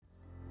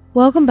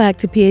Welcome back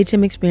to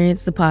PHM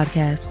Experience, the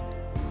podcast.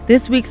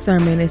 This week's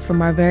sermon is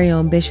from our very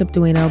own Bishop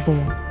Dwayne L.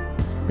 Bull.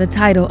 The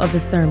title of the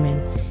sermon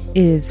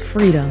is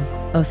Freedom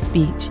of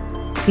Speech.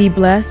 Be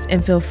blessed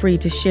and feel free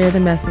to share the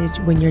message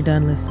when you're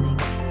done listening.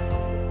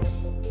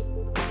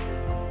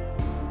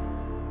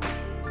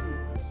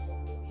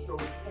 Show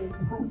full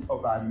proof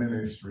of thy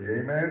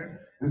ministry. Amen.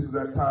 This is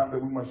that time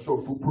that we must show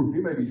full proof.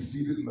 You may be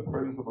seated in the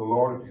presence of the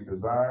Lord if you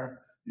desire.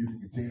 You can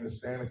continue to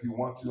stand if you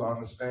want to. I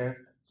understand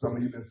some of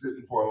you have been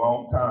sitting for a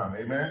long time.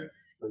 Amen.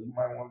 So you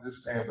might want to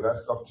just stand, but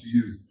that's up to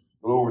you.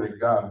 Glory to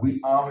God. We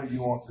honor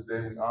you on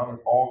today. We honor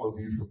all of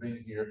you for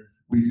being here.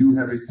 We do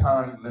have a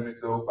time limit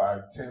though. By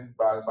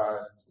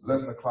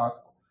 11 o'clock,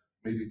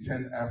 maybe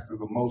 10 after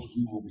the most,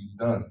 we will be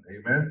done.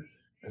 Amen.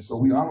 And so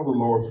we honor the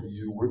Lord for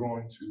you. We're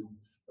going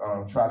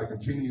to try to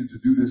continue to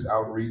do this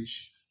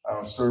outreach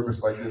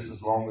service like this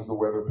as long as the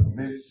weather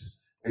permits.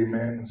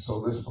 Amen. And so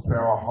let's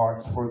prepare our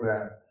hearts for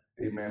that.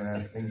 Amen.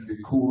 As things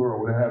get cooler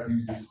or what have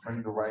you, just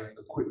bring the right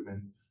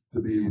equipment to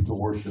be able to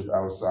worship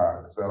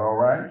outside. Is that all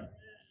right?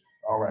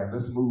 All right.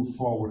 Let's move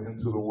forward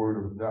into the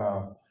Word of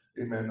God.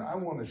 Amen. I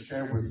want to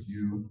share with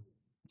you,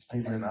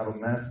 amen, out of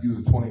Matthew,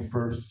 the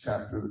 21st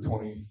chapter, the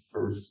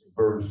 21st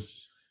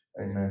verse,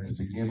 amen, to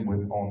begin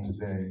with on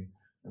today.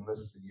 And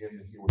let's begin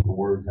to hear what the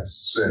Word has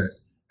to say.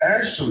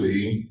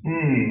 Actually,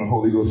 the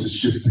Holy Ghost is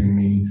shifting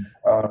me.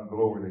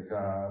 Glory to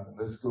God.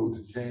 Let's go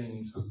to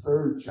James, the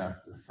 3rd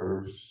chapter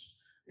first.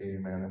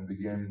 Amen. And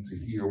begin to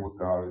hear what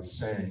God is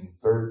saying.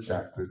 3rd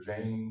chapter,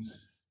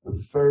 James, the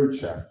 3rd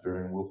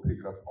chapter, and we'll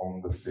pick up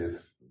on the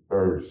 5th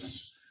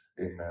verse.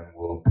 Amen.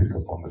 We'll pick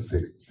up on the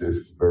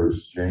 5th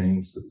verse.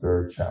 James, the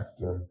 3rd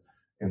chapter,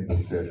 in the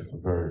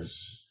 5th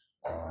verse.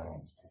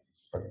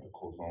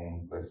 Spectacles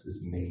on, bless his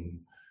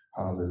name.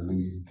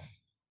 Hallelujah.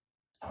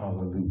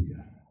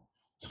 Hallelujah.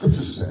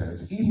 Scripture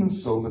says, even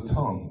so the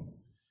tongue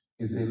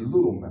is a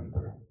little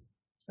member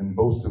and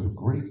boasteth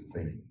great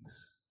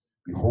things.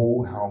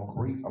 Behold, how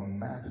great a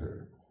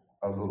matter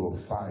a little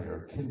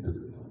fire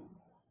kindleth.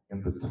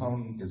 And the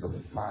tongue is a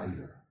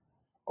fire,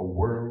 a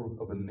world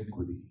of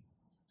iniquity.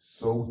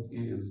 So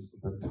is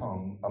the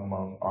tongue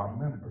among our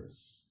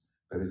members,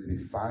 that it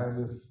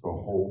defileth the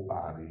whole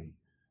body,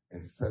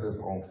 and setteth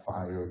on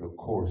fire the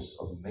course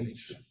of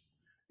nature.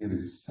 It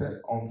is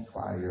set on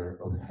fire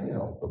of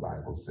hell, the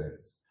Bible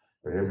says.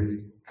 For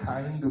every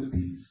kind of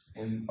beast,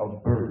 and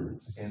of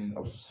birds, and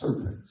of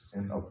serpents,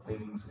 and of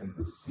things in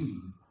the sea,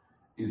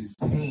 is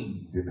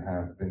tamed and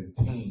have been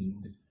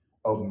tamed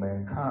of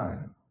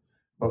mankind.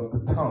 But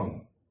the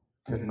tongue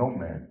can no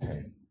man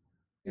tame.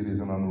 It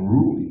is an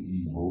unruly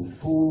evil,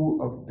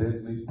 full of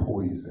deadly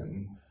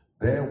poison.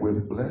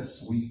 Therewith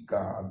bless we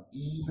God,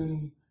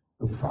 even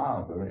the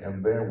Father,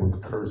 and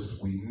therewith curse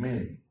we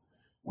men,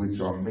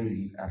 which are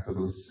made after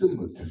the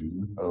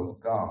similitude of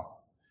God.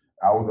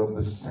 Out of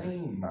the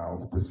same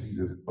mouth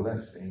proceedeth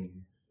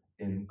blessing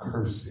and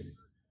cursing.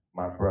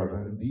 My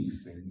brethren,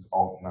 these things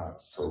ought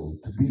not so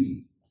to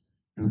be.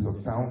 Do the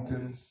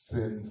fountains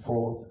send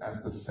forth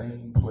at the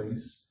same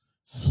place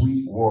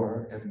sweet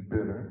water and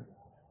bitter?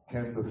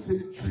 Can the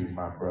fig tree,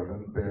 my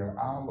brethren, bear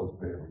olive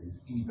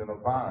berries, even a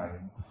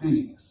vine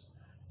figs?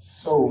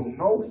 So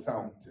no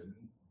fountain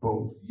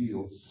both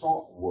yields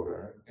salt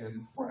water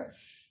and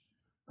fresh.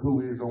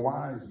 Who is a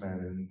wise man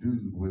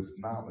endued with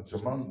knowledge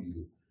among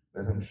you?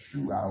 Let him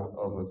shew out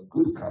of a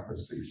good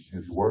conversation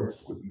his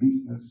works with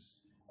meekness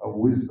of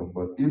wisdom.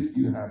 But if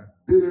you have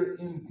bitter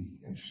envy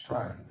and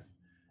strife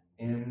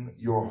in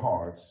your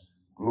hearts,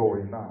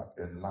 glory not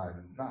and lie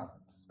not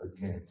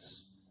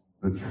against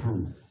the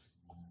truth.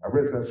 I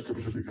read that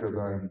scripture because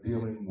I am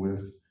dealing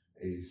with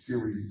a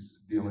series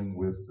dealing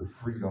with the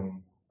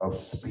freedom of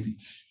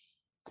speech.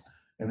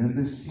 And in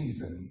this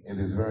season, it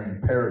is very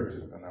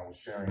imperative, and I was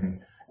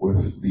sharing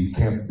with the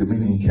Camp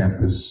Dominion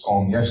campus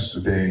on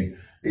yesterday,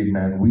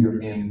 amen, we are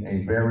in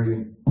a very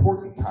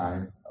important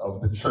time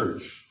of the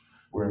church.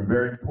 We're in a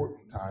very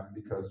important time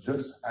because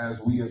just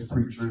as we as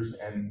preachers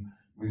and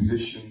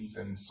musicians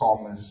and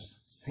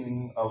psalmists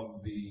sing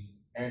of the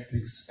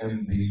antics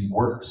and the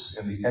works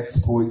and the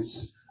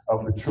exploits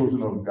of the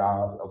children of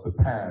God of the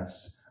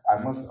past,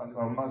 I must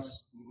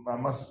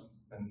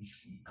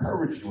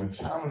encourage you and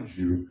challenge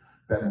you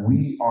that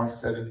we are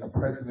setting a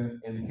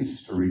precedent in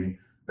history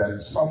that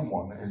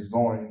someone is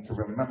going to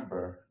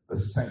remember the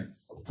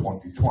saints of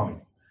 2020.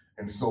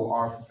 And so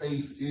our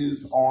faith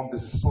is on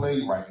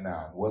display right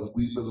now. What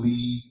we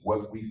believe,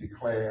 what we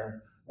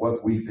declare,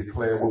 what we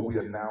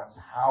announce,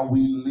 how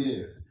we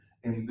live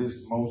in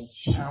this most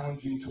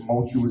challenging,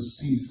 tumultuous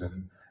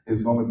season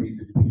is going to be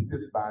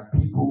depicted by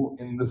people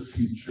in the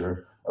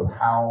future of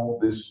how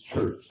this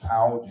church,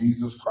 how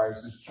Jesus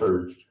Christ's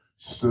church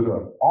stood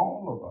up.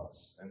 All of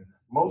us, and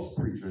most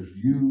preachers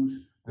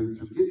use to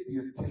get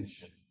the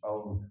attention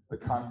of the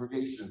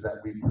congregations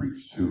that we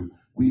preach to,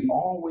 we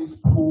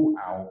always pull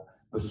out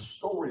the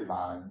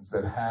storylines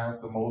that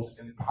have the most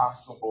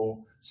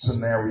impossible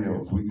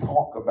scenarios. We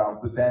talk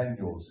about the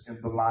Daniels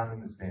in the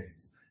lion's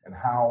dens. and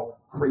how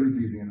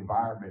crazy the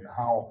environment,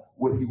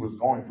 what he was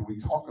going through. We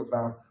talk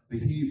about the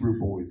Hebrew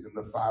boys in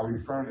the fiery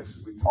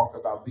furnaces. We talk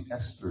about the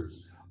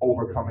Esthers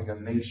overcoming a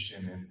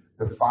nation and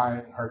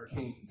defying her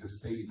king to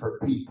save her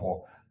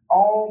people.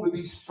 All of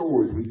these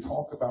stories, we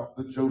talk about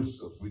the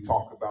Josephs, we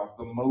talk about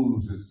the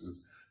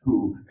Moseses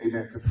who,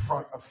 amen,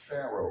 confront a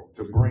Pharaoh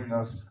to bring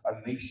us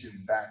a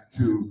nation back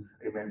to,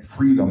 amen,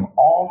 freedom.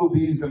 All of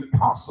these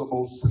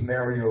impossible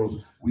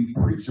scenarios we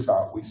preach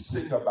about, we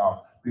sing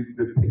about,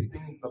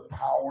 depicting the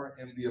power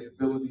and the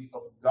ability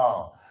of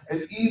God.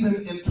 And even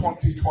in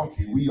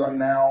 2020, we are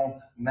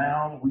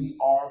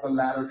the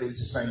Latter-day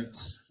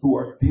Saints who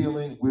are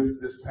dealing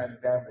with this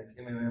pandemic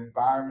in an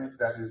environment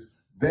that is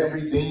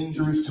very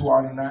dangerous to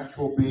our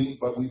natural being,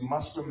 but we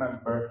must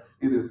remember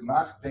it is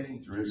not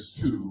dangerous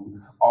to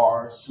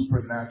our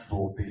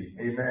supernatural being.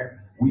 Amen.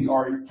 We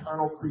are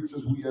eternal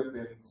creatures. We have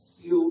been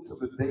sealed to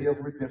the day of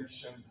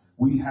redemption.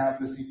 We have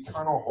this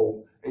eternal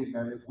hope.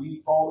 Amen. If we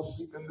fall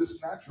asleep in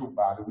this natural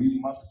body, we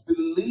must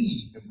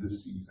believe in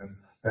this season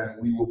that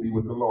we will be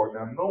with the Lord.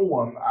 Now, no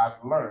one, I've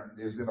learned,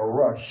 is in a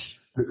rush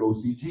to go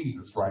see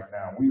Jesus right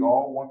now. We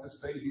all want to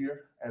stay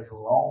here as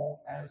long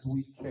as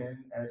we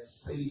can, as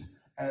safe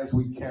as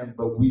we can,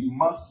 but we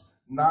must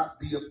not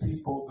be a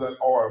people that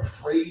are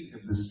afraid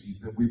in this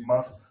season. We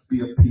must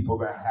be a people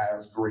that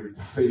has great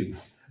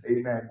faith.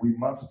 Amen. We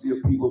must be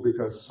a people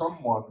because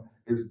someone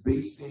is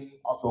basing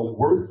the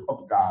worth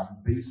of God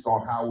based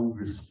on how we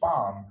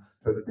respond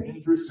to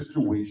dangerous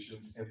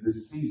situations in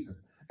this season.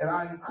 And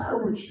I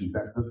encourage you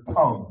that the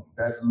tongue,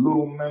 that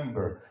little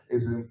member,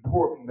 is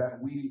important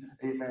that we,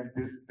 amen,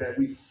 that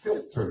we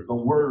filter the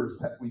words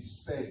that we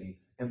say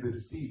in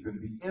this season.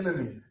 The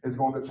enemy is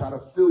going to try to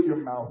fill your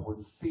mouth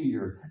with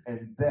fear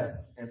and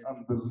death and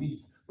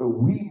unbelief. But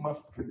we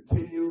must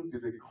continue to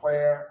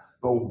declare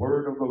the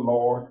word of the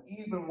Lord,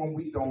 even when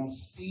we don't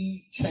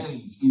see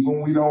change, even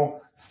when we don't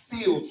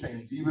feel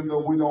change, even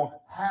though we don't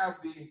have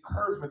the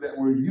encouragement that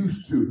we're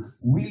used to.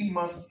 We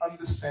must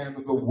understand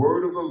that the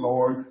word of the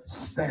Lord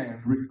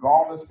stands,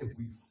 regardless if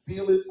we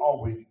feel it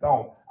or we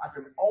don't. I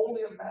can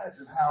only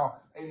imagine how,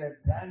 amen,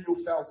 Daniel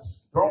felt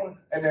throwing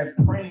and then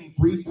praying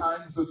 3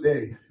 times a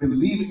day,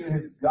 believing in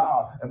his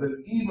God. And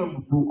then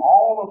even through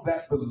all of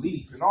that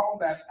belief and all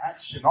that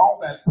action, all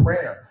that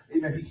prayer,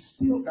 amen, he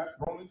still got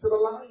thrown into the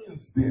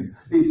lion's den.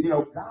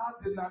 God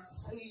did not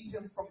save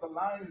him from the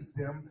lion's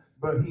den,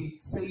 but he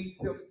saved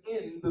him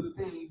in the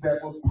thing that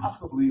was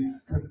possibly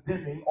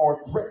condemning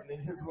or threatening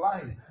his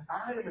life.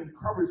 I am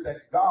encouraged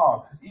that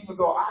God, even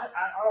though I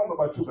don't know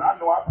about you, but I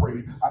know I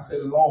prayed. I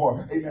said,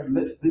 Lord, amen,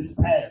 let this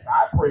pass.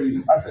 I prayed.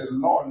 I said,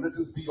 Lord, let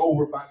this be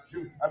over by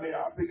June. I mean,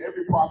 I think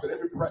every prophet,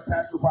 every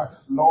pastor,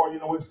 Lord,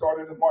 it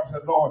started in March. I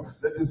said, Lord,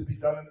 let this be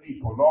done in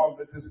April. Lord,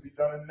 let this be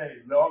done in May.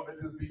 Lord, let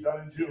this be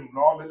done in June.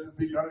 Lord, let this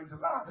be done in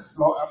July.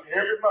 Lord,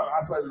 every month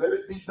I said, let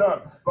it be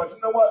done. But you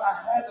know what? I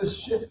had to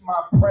shift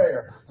my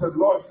prayer to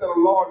Lord, instead of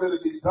Lord, let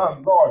it be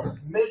done. Lord,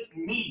 make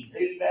me,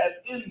 amen,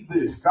 in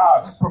this.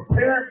 God,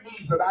 prepare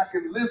me that I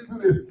can live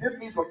through this. Give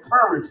me the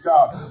courage,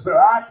 God, that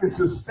I can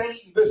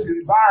sustain this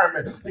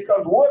environment.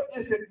 Because what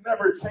if it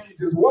never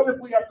changes? What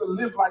if we have to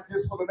live like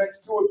this for the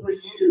next 2 or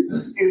 3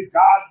 years? Is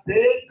God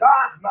dead?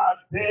 God's not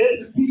dead.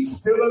 He's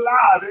still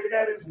alive.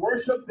 Amen. Is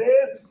worship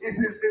dead? Is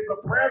the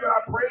prayer that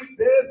I prayed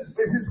dead?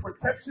 Is his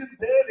protection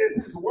dead?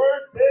 Is his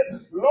word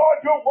dead? Lord,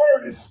 your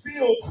word is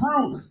still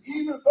true.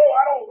 Even though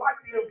I don't like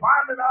the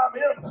environment I'm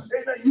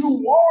in, amen, you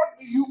warned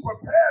me, you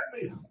prepared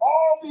me.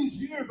 All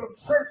these years of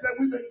church that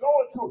we've been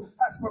going to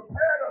has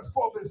prepared us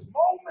for this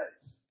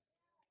moment.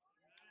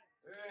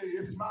 Hey,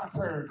 it's my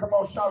turn. Come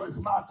on, shout,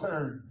 it's my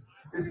turn.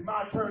 It's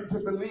my turn to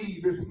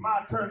believe. It's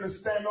my turn to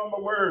stand on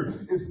the word.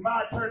 It's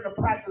my turn to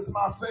practice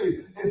my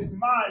faith. It's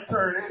my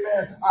turn.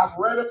 Amen. I've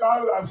read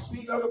about it. I've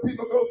seen other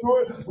people go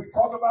through it. We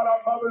talk about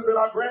our mothers and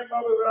our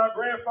grandmothers and our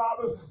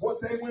grandfathers, what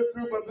they went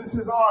through, but this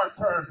is our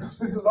turn.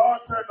 This is our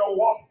turn to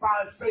walk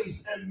by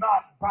faith and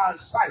not by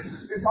sight.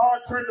 It's our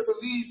turn to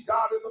believe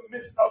God in the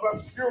midst of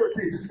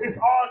obscurity. It's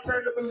our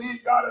turn to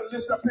believe God and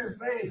lift up his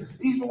name,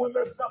 even when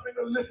there's nothing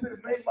to lift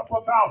his name up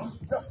about.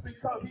 Just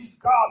because he's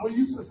God. We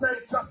used to say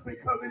just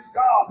because he's God.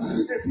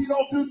 If he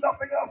don't do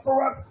nothing else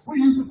for us, we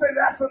used to say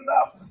that's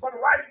enough. But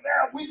right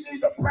now, we need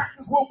to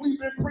practice what we've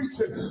been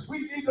preaching.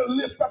 We need to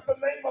lift up the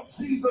name of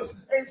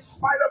Jesus in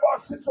spite of our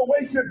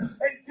situation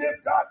and give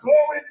God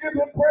glory and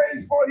give him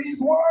praise, for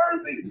he's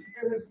worthy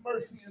and his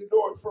mercy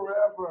endures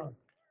forever.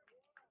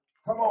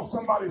 Come on,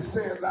 somebody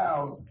say it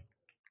loud.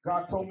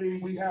 God told me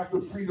we have the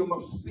freedom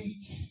of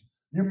speech.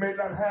 You may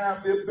not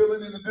have the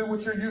ability to do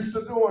what you're used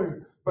to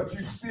doing, but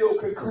you still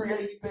can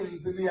create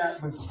things in the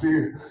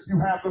atmosphere. You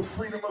have the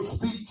freedom of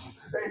speech.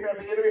 Amen.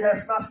 The enemy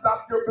has not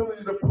stopped your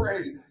ability to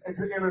pray and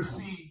to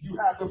intercede. You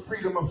have the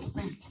freedom of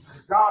speech.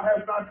 God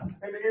has not,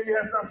 and the enemy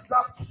has not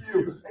stopped you.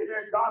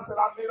 Amen. God said,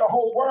 I made a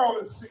whole world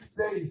in 6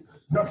 days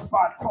just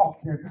by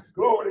talking.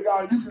 Glory to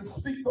God. You can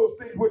speak those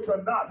things which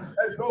are not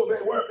as though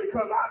they were,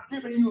 because I've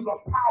given you the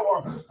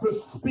power to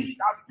speak.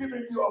 I've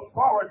given you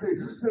authority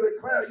to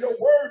declare. Your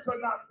words are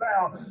not bound.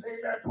 bound.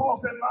 Amen. Paul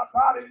said, my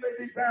body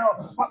may be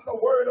bound, but the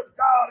word of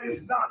God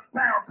is not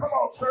bound. Come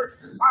on, church.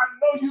 I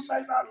know you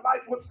may not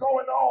like what's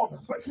going on,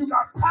 but you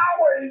got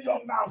power in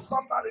your mouth.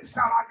 Somebody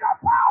shout, I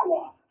got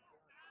power.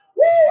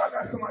 Woo! I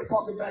got somebody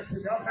talking back to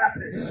me. I'm happy.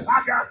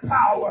 I got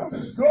power.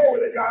 Glory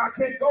to God. I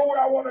can't go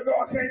where I want to go.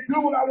 I can't do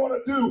what I want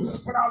to do.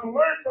 But I've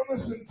learned from the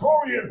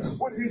centurion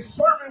when his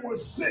servant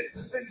was sick.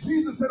 And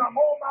Jesus said, I'm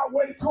on my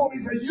way to him. He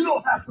said, you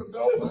don't have to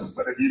go.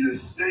 But if you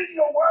just sing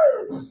your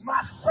word,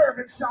 my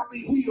servant shall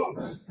be healed.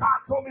 God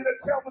told me to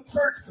tell the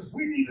church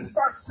we need to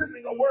start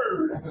sending a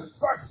word.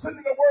 Start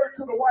sending a word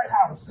to the White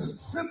House.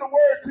 Send the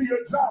word to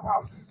your job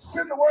house.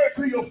 Send the word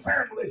to your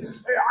family.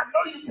 Hey, I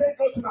know you can't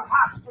go to the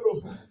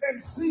hospitals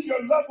and see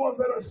your loved ones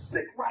that are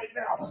sick right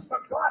now. But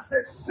God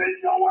said, send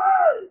your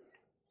word.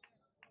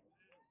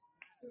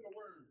 Send the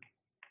word.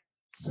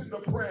 Send a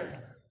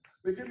prayer.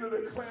 Begin to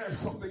declare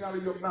something out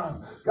of your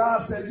mouth.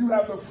 God said you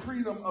have the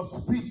freedom of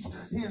speech.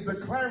 He is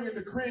declaring and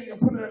decreeing and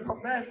putting a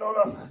command on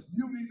us.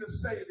 You need to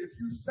say it. If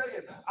you say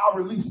it, I'll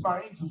release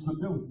my angels to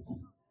do it.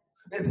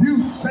 If you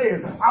say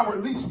it, I'll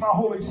release my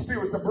Holy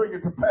Spirit to bring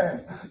it to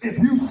pass. If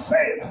you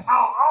say it,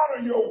 I'll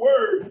honor your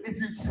word if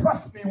you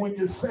trust me when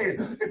you say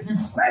it. If you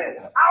say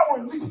it,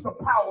 I'll release the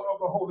power of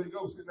the Holy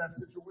Ghost in that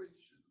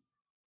situation.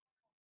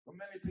 But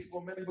many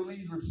people, many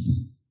believers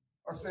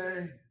are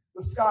saying,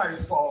 the sky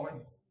is falling.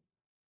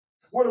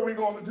 What are we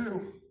going to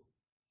do?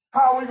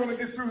 How are we going to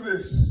get through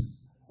this?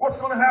 What's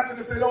going to happen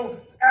if they don't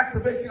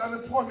activate the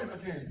unemployment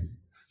again?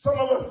 Some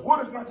of us,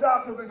 what if my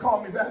job doesn't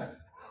call me back?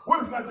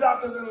 What if my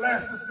job doesn't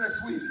last this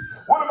next week?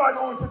 What am I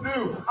going to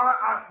do?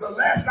 The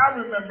last I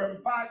remember,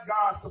 my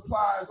God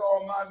supplies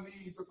all my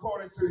needs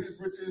according to his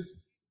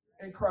riches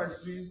in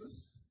Christ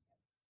Jesus.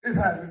 It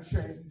hasn't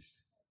changed.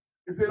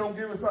 If they don't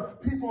give us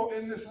up, people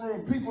in this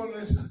room, people in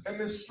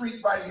this street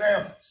right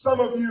now, some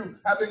of you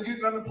have been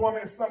getting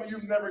unemployment and some of you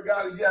never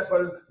got it yet,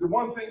 but the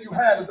one thing you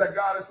have is that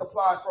God has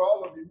supplied for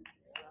all of you.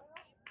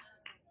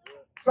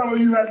 Some of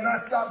you have not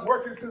stopped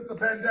working since the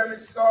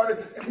pandemic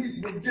started, and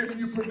he's been giving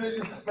you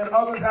provision, and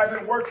others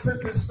haven't worked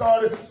since it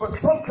started, but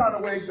some kind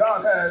of way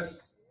God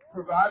has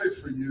provided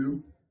for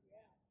you.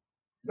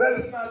 Let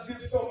us not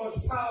give so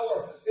much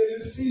power in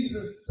this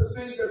season to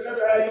things that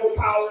never had no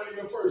power in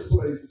the first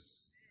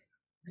place.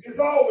 It's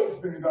always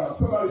been God.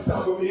 Somebody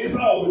shout with me, it's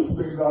always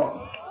been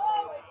God.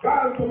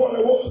 God is the one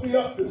that woke me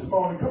up this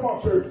morning. Come on,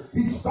 church.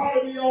 He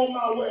started me on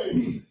my way.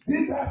 He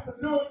didn't have to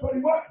do it, but he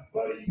what?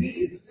 But he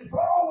did. It's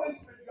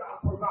always been God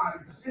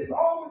providing. It's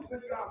always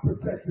been God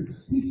protecting.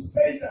 He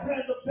stayed the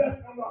hand of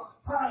death on the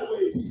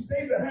highways. He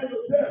stayed the hand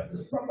of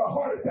death from the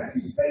heart attack.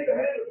 He stayed the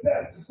hand of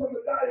death from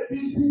the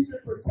diabetes. He's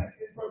been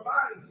protecting,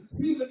 providing,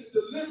 healing, and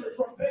delivered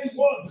from day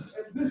one.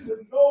 And this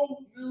is no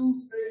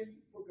new thing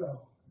for God.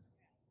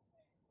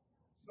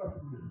 It's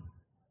nothing new.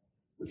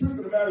 The truth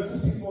of the matter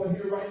is there's people in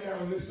here right now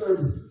in this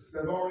service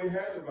that have already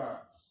had the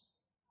virus,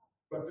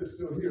 but they're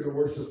still here to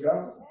worship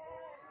God.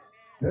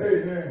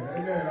 Amen.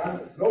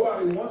 Amen.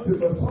 Nobody wants it,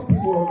 but some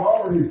people have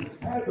already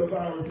had the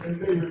virus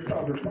and they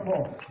recovered. Come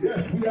on.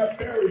 Yes, we have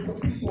buried some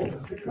people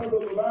because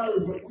of the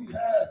virus, but we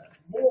have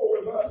more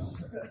with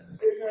us.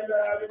 Amen.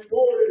 That have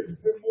endured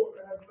it than more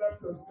that have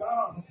left us.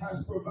 God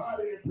has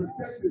provided and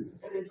protected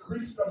and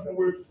increased us, and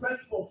we're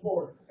thankful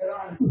for it. And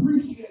I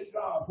appreciate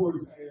God for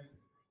his hand.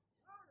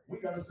 We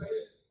got to say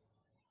it.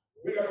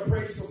 We got to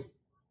praise him.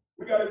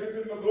 We got to give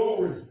him the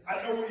glory.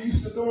 I know we're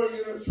used to doing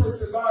it in a church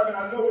environment.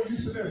 I know we're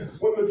used to it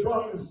when the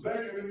drum is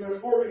banging and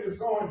the organ is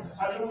going.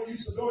 I know we're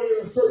used to doing it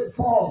in a certain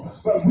form.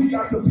 But we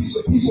got to be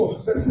the people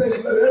that say,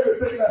 let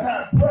everything that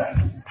have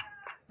breath.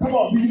 Come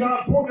on, do you know how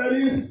important that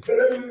is? Let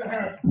everything that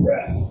have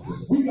breath.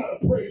 We got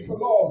to praise the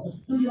Lord.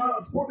 Do you know how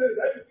important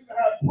that is? Everything that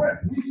have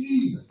breath, we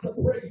need to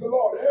praise the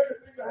Lord.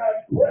 Everything that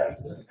have breath,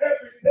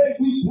 every day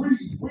we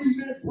breathe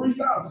in, breathe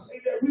out.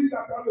 And then we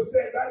got to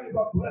understand that is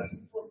a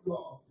blessing from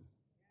God.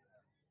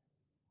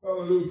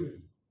 Hallelujah.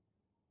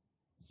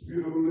 The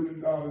Spirit of the living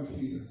God is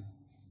here.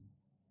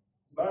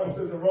 The Bible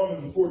says in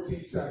Romans, the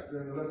 14th chapter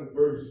and 11th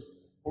verse,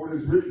 for it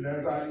is written,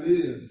 as I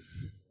live,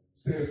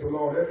 saith the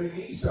Lord, every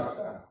knee shall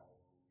bow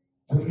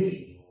to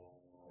me,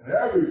 and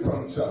every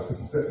tongue shall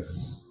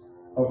confess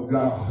of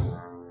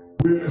God.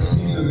 We're in a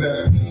season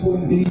that people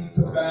need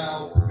to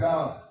bow to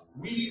God.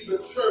 We, the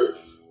church,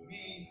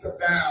 need to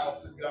bow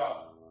to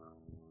God.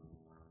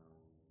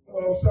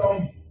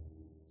 Some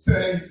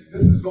say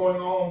this is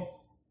going on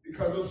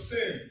because of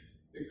sin.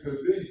 It could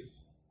be.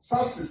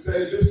 Some could say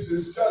this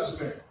is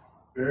judgment.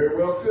 Very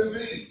well could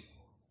be.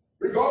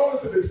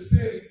 Regardless of his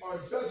sin or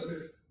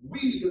judgment,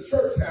 we, the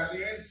church, have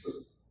the answer.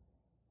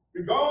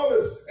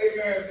 Regardless,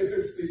 amen, if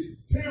it's the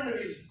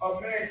tyranny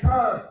of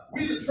mankind,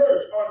 we, the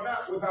church, are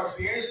not without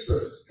the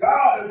answer.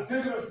 God has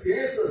given us the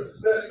answer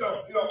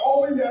that,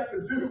 all we have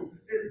to do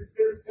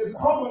is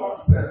humble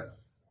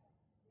ourselves.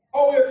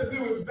 All we have to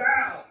do is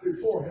bow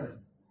before him.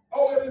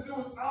 All we have to do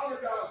is honor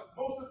God.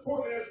 Most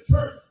importantly, as a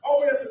church,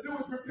 all we have to do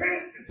is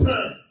repent and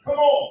turn. Come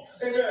on.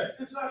 Amen.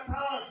 It's not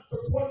time to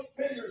point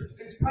fingers.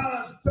 It's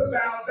time to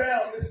bow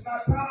down. It's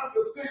not time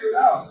to figure it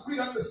out. We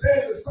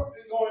understand there's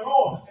something going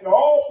on. And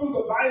all through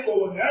the Bible,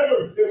 Bible,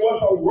 whenever it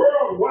was a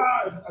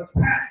worldwide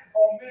attack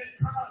on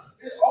mankind,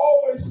 it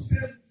always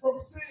stemmed from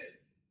sin.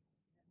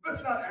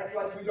 Let's not act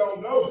like we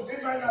don't know.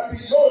 It might not be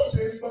your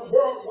sin, but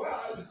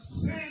worldwide,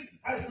 sin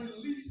has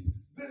released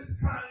this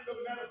kind of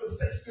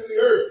manifestation in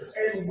the earth.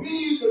 And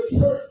we, the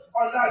church,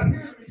 are not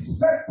here to be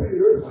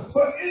spectators,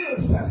 but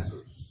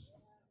intercessors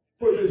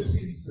for this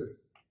season.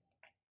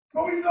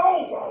 So we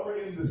know why we're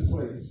in this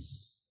place.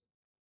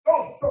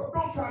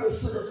 Don't try to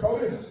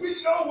sugarcoat it.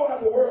 We know why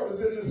the world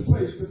is in this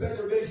place. The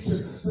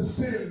degradation, the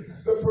sin,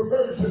 the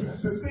perversion,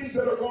 the things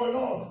that are going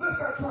on. Let's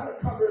not try to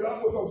cover it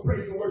up with a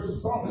praise and worship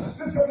song.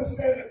 Let's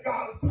understand that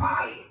God is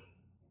tired.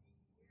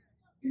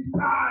 He's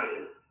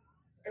tired.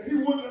 And he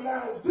wouldn't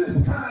allow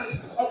this kind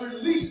of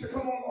release to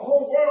come on the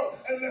whole world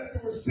unless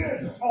there was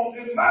sin.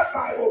 In my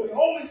Bible, the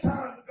only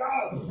time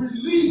God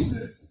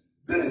releases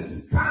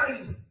this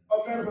kind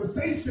of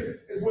manifestation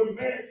is when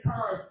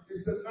mankind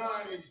is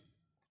denying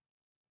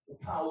the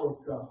power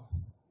of God.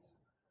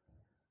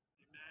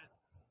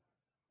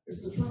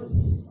 It's the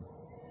truth.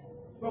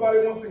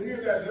 Nobody wants to hear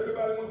that.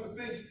 Everybody wants to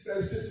think that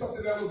it's just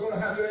something that was going to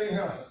happen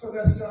anyhow. But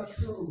that's not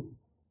true.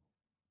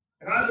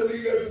 And I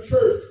believe as a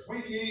church, we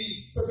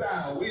need to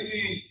bow. We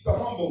need to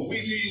humble. We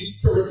need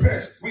to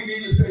repent. We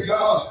need to say,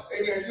 God,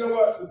 amen. You know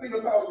what? The thing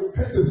about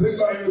repentance, the thing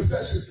about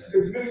intercession,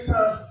 is many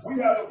times we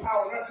have the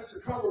power not just to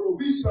cover what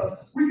we've done,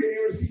 we can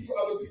intercede for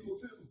other people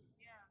too.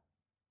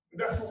 Yeah.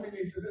 And that's what we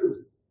need to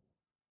do.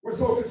 We're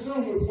so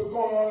consumed with what's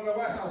going on in the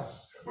White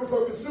House. We're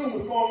so consumed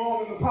with what's going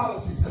on in the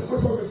policies. We're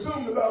so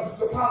consumed about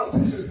the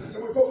politicians.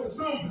 And we're so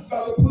consumed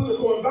about the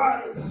political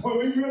environment when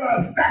we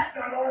realize that's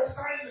not our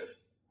assignment.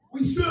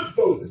 We should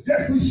vote.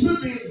 Yes, we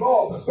should be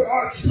involved. But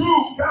our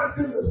true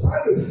God-given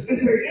assignment is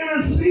to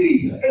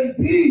intercede and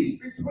be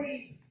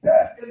between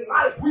death and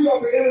life. We are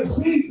to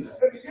intercede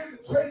and begin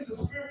to change the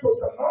spiritual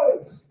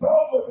demonic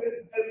dogmas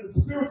and the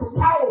spiritual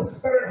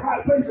powers that are in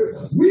high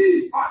places.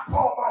 We are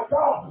called by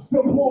God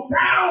to pull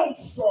down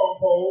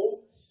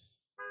strongholds.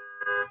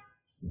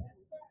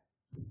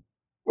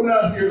 We're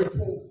not here to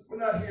pull. We're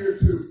not here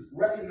to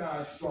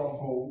recognize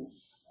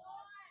strongholds.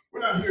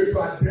 We're not here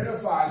to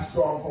identify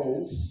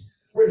strongholds.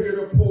 We're here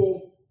to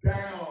pull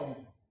down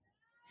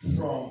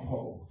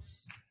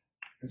strongholds.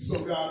 And so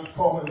God is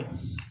calling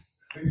us.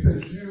 And he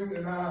says, you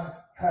and I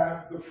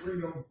have the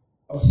freedom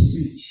of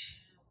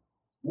speech.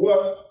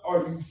 What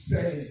are you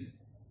saying?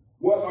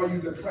 What are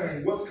you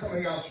declaring? What's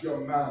coming out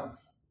your mouth?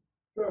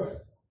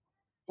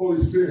 Holy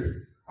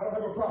Spirit, I don't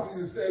have a prophecy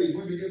to say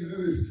we begin to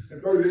do this in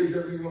 30 days,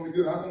 everything's going to be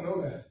good. I don't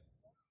know that.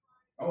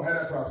 I don't have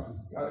that prophecy.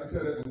 I didn't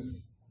tell that to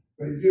me.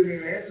 But he's giving me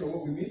an answer on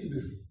what we need to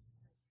do.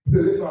 He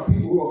said, it's my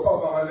people who are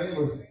called by my name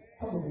will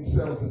humble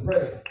themselves and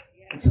pray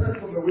and turn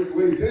from the wicked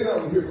ways. Then I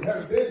will hear from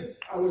heaven. Then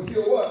I will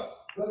heal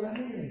what? The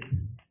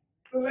land.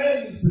 The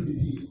land needs to be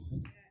healed.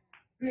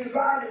 The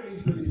environment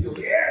needs to be healed.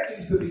 The air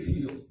needs to be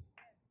healed.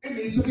 It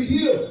needs to be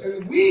healed.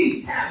 And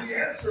we have the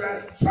answer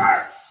as a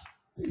church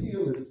to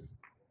heal it.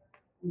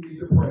 We need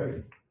to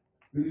pray.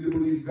 We need to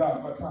believe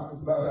God. My time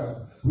is about out.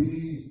 We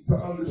need to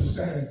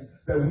understand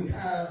that we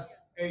have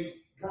a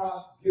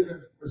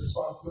God-given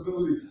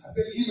responsibility. I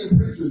think even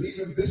preachers,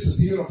 even bishops,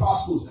 even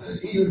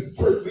apostles, even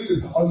church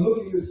leaders are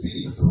looking to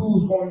see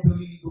who's going to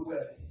lead the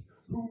way.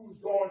 Who's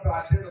going to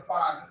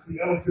identify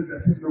the elephant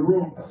that's in the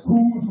room?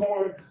 Who's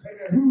going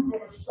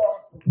to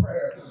start the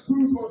prayer?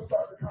 Who's going to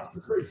start the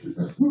consecration?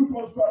 Who's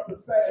going to start the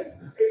fast?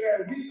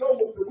 And we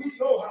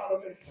know how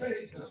to make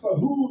change, but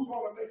who's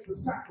going to make the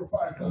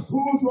sacrifice?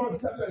 Who's going to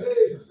step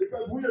ahead?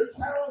 Because we are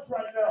challenged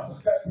right now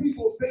that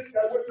people think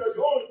that what they're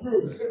going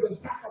through is a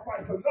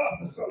sacrifice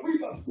enough, but we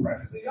must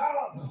press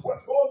beyond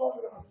what's going on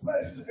in our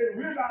flesh and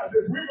realize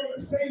if we're going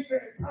to save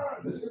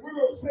mankind, if we're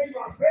going to save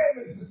our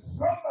family,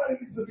 somebody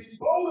needs to be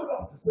bold enough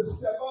to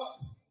step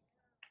up,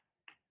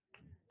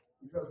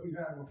 because we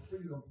have a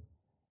freedom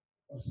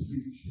of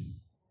speech.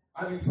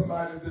 I need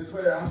somebody to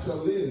declare, I shall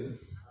live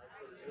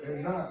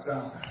and not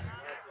die.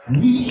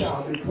 We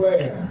shall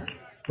declare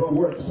the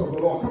works of the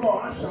Lord. Come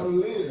on, I shall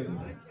live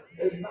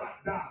and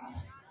not die.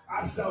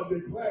 I shall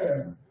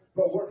declare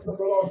the works of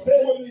the Lord.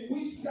 Say with me,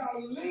 we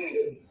shall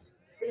live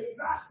and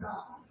not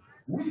die.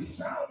 We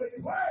shall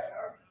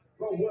declare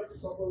the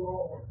works of the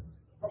Lord.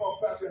 Come on,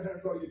 clap your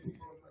hands, all you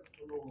people, and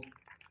bless the Lord.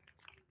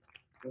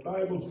 The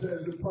Bible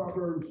says in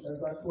Proverbs,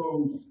 as I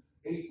close,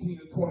 18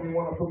 and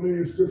 21, a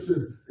familiar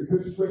scripture. It's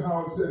interesting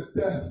how it says,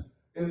 death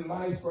and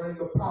life are in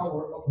the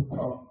power of the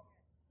tongue,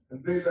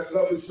 and they that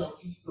love it shall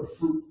eat the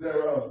fruit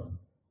thereof.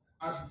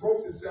 I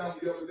broke this down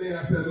the other day, and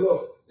I said,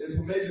 look, it's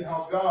amazing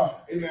how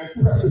God, amen,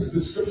 prefaced the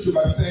scripture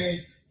by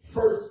saying,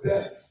 first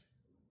death.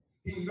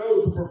 He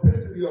knows the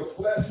propensity of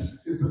flesh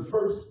is the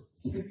first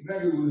to speak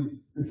negatively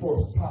before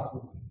it's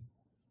positive.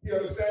 He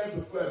understands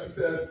the flesh. He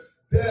says,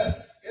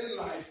 death and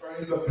life are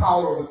in the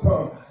power of the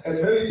tongue.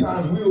 And many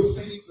times we'll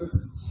speak,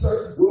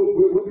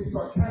 we'll be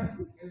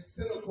sarcastic and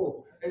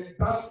cynical and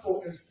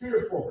doubtful and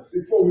fearful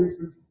before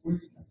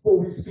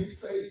we speak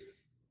faith.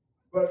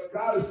 But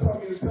God is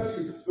telling me to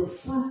tell you, the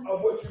fruit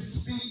of what you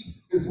speak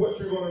is what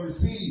you're going to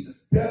receive.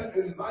 Death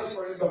and life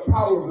are in the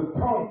power of the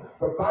tongue.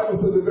 The Bible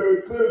says it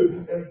very clearly.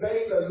 And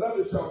they that love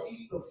it shall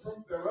eat the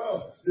fruit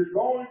thereof. You're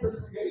going to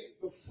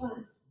create the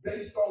fruit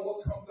based on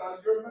what comes out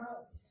of your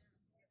mouth.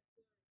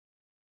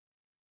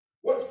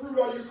 What fruit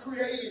are you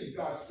creating,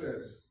 God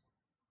says?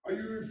 Are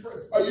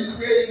you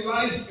creating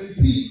life and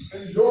peace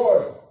and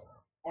joy?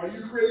 Are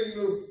you creating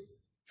the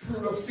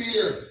fruit of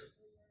fear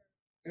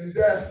and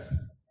death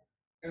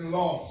and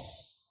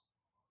loss?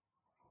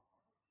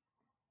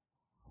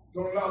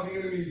 Don't allow the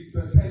enemy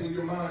to entangle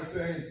your mind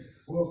saying,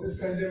 well, if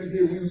this pandemic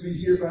here, we would be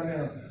here by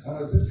now.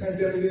 If this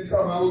pandemic didn't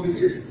come, I would be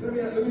here. Let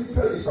me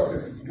tell you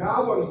something.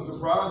 God wasn't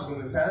surprised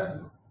when this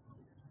happened.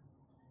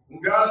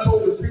 When God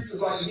told the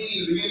preachers like me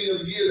at the beginning of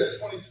the year that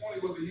 2020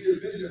 was a year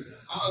of vision,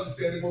 I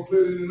understand it more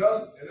clearly than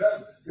ever.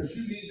 Because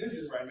you need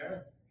vision right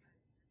now.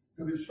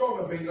 Because it's sure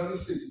enough ain't nothing to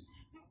see.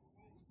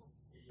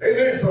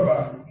 Amen,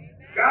 somebody.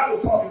 God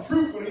was talking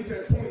truth when he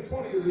said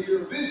 2020 is a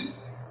year of vision.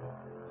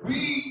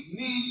 We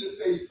need to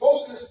stay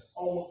focused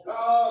on what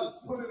God has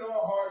put in our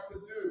heart to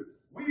do.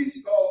 We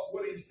thought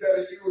when he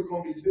said it was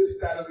going to be this,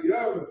 that, or the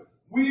other.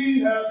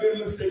 We have been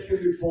mistaken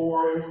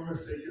before and we're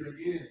mistaken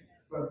again.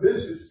 But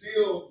this is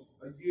still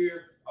a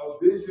year of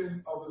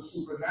vision of the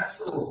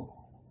supernatural.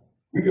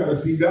 We got to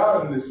see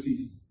God in this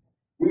season.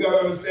 We got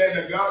to understand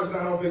that God is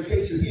not on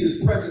vacation. He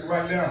is present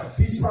right now.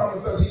 He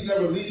promised us he'd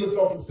never leave us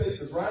or forsake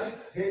us, right?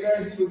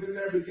 Amen. He was in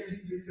there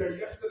beginning. He's there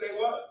yesterday,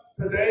 what?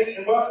 Today,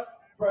 and what?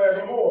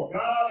 Forevermore.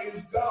 God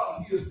is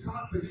God. He is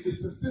constant. He is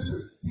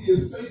consistent. He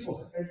is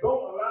faithful. And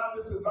don't allow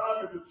this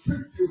environment to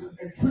trick you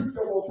and trick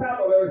your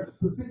vocabulary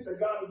to think that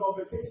God is on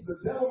vacation. The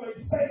devil may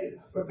say it,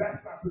 but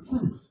that's not the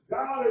truth.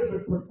 God has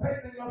been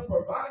protecting us,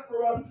 providing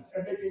for us,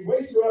 and making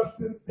way for us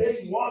since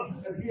day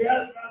one. And he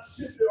has not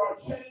shifted or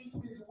changed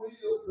his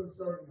will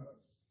concerning us.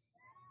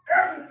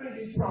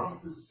 Everything he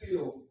promised is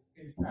still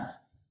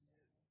intact.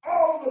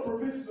 All the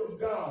provisions of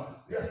God,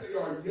 yes, they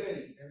are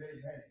yea and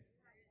amen.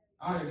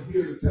 I am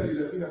here to tell you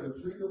that we have the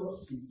freedom of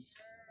speech.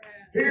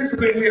 Here's the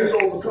thing we have to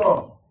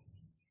overcome.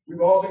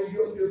 We've all been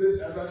guilty of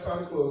this as I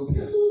try to close.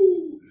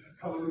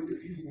 Hallelujah.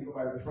 It's easy when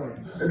nobody's in front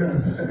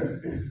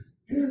of you.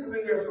 Here's the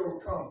thing we have to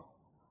overcome.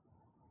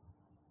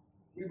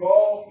 We've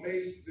all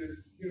made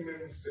this human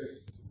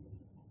mistake.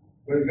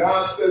 When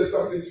God says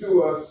something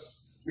to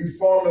us, we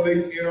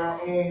formulate in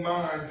our own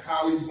mind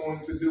how he's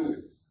going to do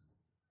it.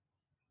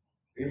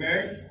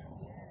 Amen?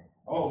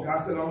 Oh,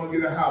 God said, I'm going to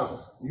get a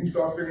house. And you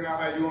start figuring out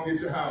how you're going to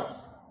get your house.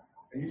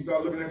 And you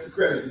start looking at your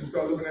credit. You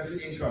start looking at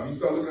your income. You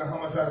start looking at how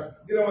much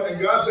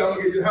and God said, I'm going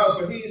to get your house.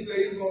 But he didn't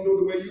say he's going to do it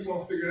the way you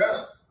want to figure it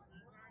out.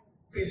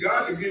 See,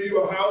 God can give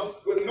you a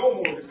house with no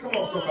mortgage. Come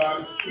on,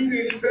 somebody. He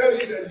didn't tell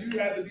you that you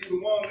had to be the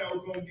one that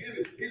was going to give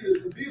it. He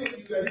just revealed to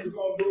you that he was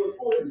going to do it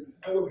for you.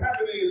 And what's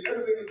happening is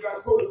everything that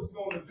God told us he's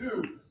going to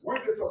do,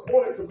 we're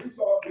disappointed because we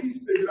thought we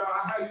figured out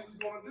how he was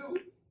going to do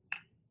it.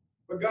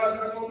 But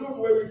God's not going to do it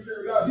the way we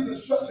figured it out. He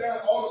just shut down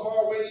all of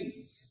our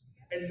ways.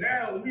 And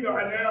now we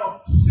are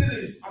now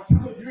sitting, I'm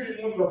telling you, you're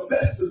in one of the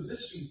best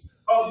positions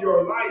of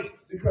your life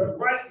because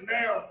right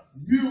now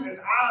you and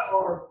I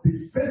are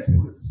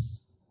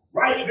defenseless.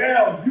 Right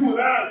now you and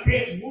I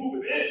can't move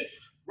an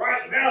inch.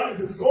 Right now, if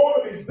it's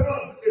going to be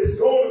done, it's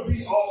going to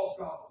be all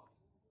God.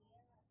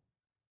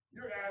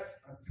 You're at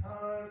a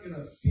time in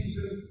a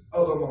season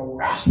of the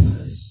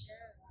miraculous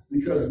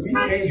because we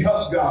can't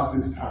help God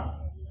this time.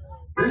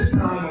 This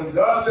time when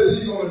God says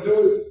he's going to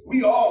do it,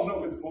 we all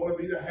know it's going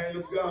to be the hand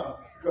of God.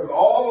 Because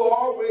all of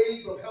our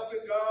ways of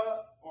helping God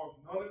are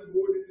null and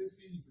void in this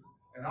season.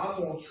 And I'm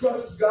going to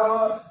trust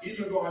God,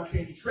 even though I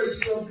can't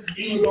trace him,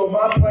 even though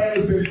my plan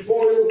has been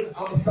foiled.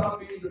 I'm going to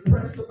stop being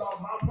depressed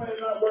about my plan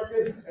not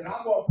working. And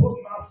I'm going to put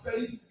my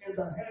faith in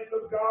the hand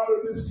of God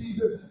in this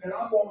season. And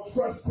I'm going to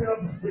trust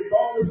him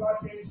regardless if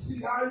I can't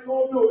see how he's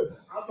going to do it.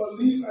 I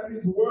believe that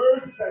his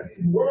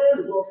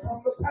word will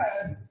come to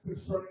pass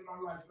concerning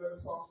my life. Let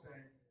us all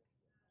stand.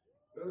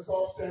 Let us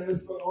all stand.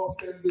 Let's all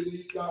stand and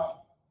believe God.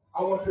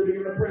 I want you to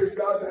begin to praise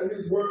God that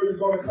his word is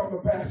going to come to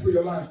pass for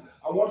your life.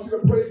 I want you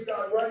to praise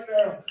God right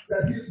now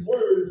that his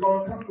word is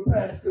going to come to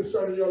pass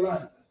concerning your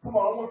life. Come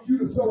on, I want you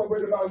to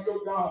celebrate about your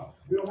God.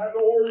 We don't have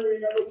no organ, we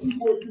ain't got no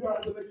keyboard. You don't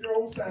have to make your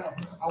own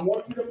sound. I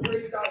want you to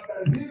praise God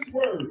that his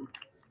word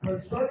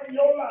concerning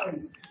your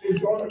life is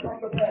going to come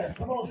to pass.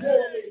 Come on, say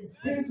it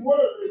again. His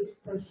word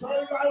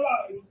concerning my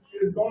life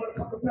is going to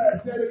come to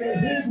pass. Say it again.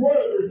 His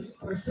word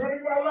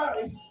concerning my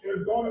life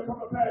is going to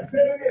come to pass. Say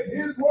it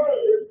again. His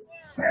word.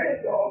 Say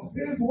it, dog.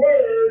 His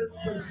word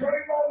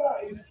concerning my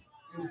life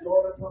is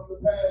going to come to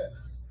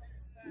pass.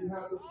 We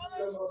have the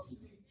freedom of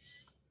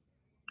speech.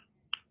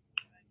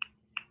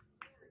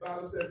 The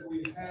Bible says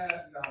we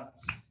have not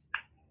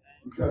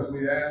because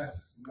we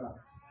ask not.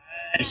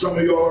 And some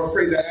of y'all are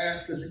afraid to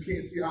ask because you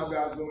can't see how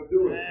God's going to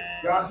do it.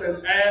 God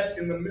says ask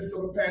in the midst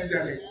of a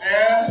pandemic.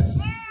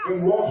 Ask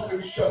when Wall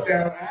Street shut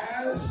down.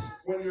 Ask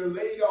when you're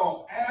laid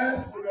off.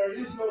 Ask when there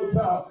is no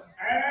job.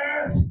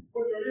 Ask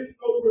when there is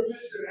no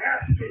provision.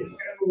 Ask me and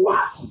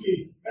watch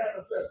me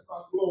manifest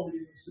my glory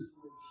in the situation.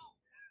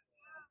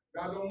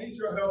 God don't need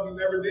your help. He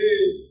never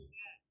did.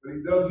 But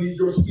he does need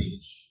your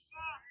speech.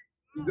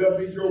 He does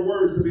need your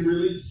words to be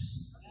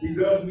released. He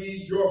does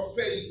need your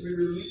faith to be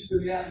released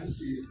in the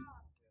atmosphere.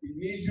 He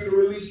needs you to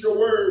release your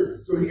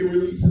word so he can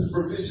release his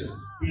provision.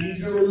 He needs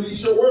you to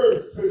release your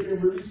word so he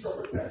can release your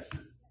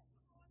protection.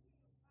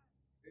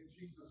 In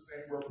Jesus'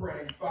 name we're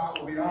praying.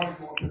 Father, we honor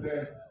you on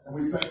today, and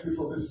we thank you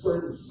for this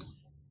service.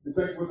 We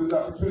thank you for this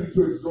opportunity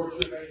to exhort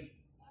your name.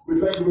 We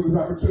thank you for this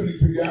opportunity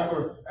to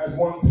gather as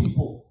one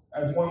people,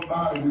 as one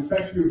body. We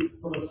thank you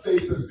for the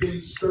faith that's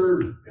being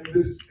stirred in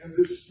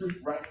this street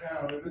right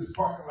now, in this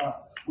parking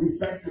lot. We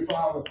thank you,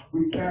 Father.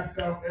 We cast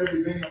down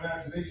every vain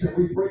imagination.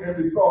 We bring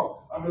every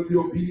thought under the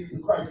obedience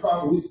of Christ.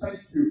 Father, we thank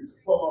you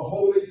for the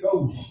Holy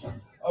Ghost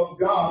of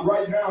God.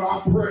 Right now,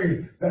 I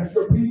pray that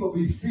your people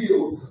be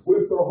filled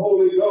with the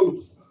Holy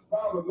Ghost.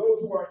 Father,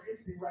 those who are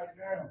empty right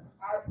now,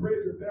 I pray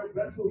that their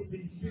vessels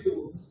be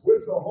filled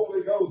with the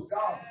Holy Ghost.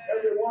 God,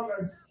 everyone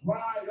that's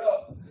dried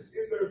up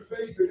in their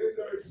faith and in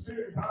their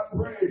experience, I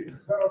pray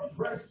that a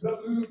fresh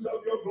deluge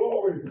of your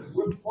glory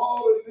would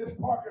fall in this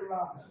parking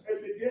lot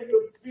and begin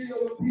to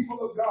fill the people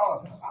of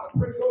God. I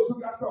pray those who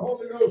got the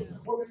Holy Ghost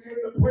will begin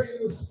to pray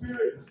in the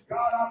Spirit.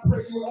 God, I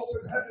pray you would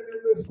open heaven in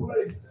this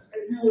place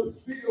and you would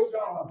fill,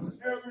 God,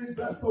 every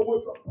vessel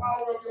with the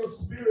power of your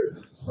Spirit.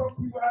 Some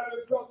people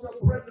haven't felt your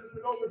presence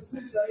in over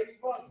 6 or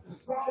 8 months.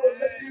 Father,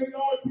 let the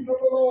anointing of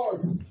the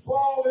Lord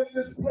fall in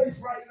this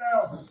place right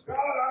now. God,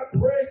 I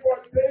pray for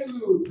a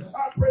deluge.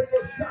 I pray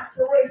for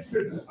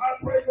saturation.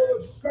 I pray for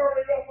the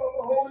stirring up of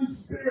the Holy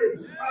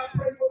Spirit. I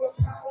pray for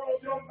the power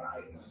of your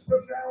might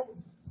to now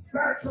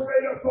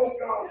saturate us, oh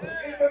God.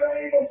 In the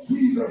name of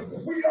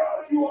Jesus, we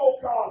honor you, oh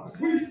God.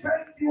 We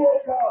thank you, oh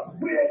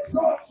God. We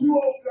exalt you,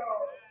 oh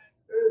God.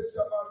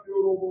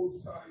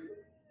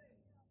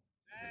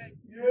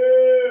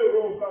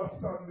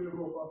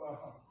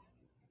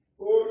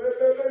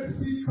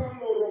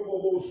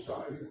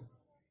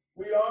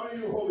 We honor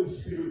you, Holy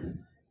Spirit,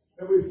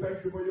 and we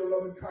thank you for your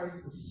loving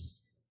kindness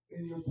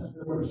and your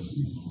tender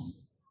mercies.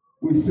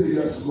 We say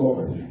yes,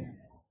 Lord,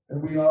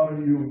 and we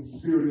honor you in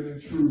spirit and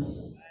in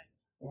truth.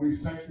 And we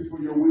thank you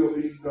for your will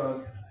being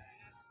done.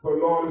 For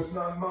Lord, it's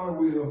not my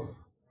will,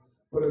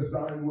 but it's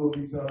thine will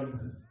be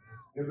done.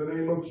 In the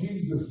name of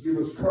Jesus, give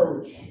us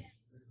courage,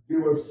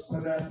 give us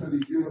tenacity,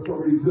 give us a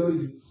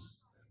resilience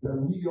that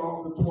we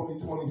are the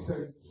 2020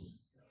 saints.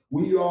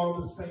 We are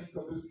the saints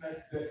of this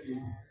next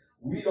decade.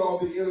 We are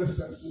the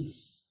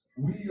intercessors.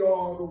 We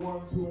are the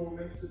ones who will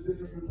make the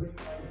difference between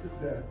life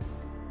and death.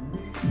 We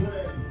pray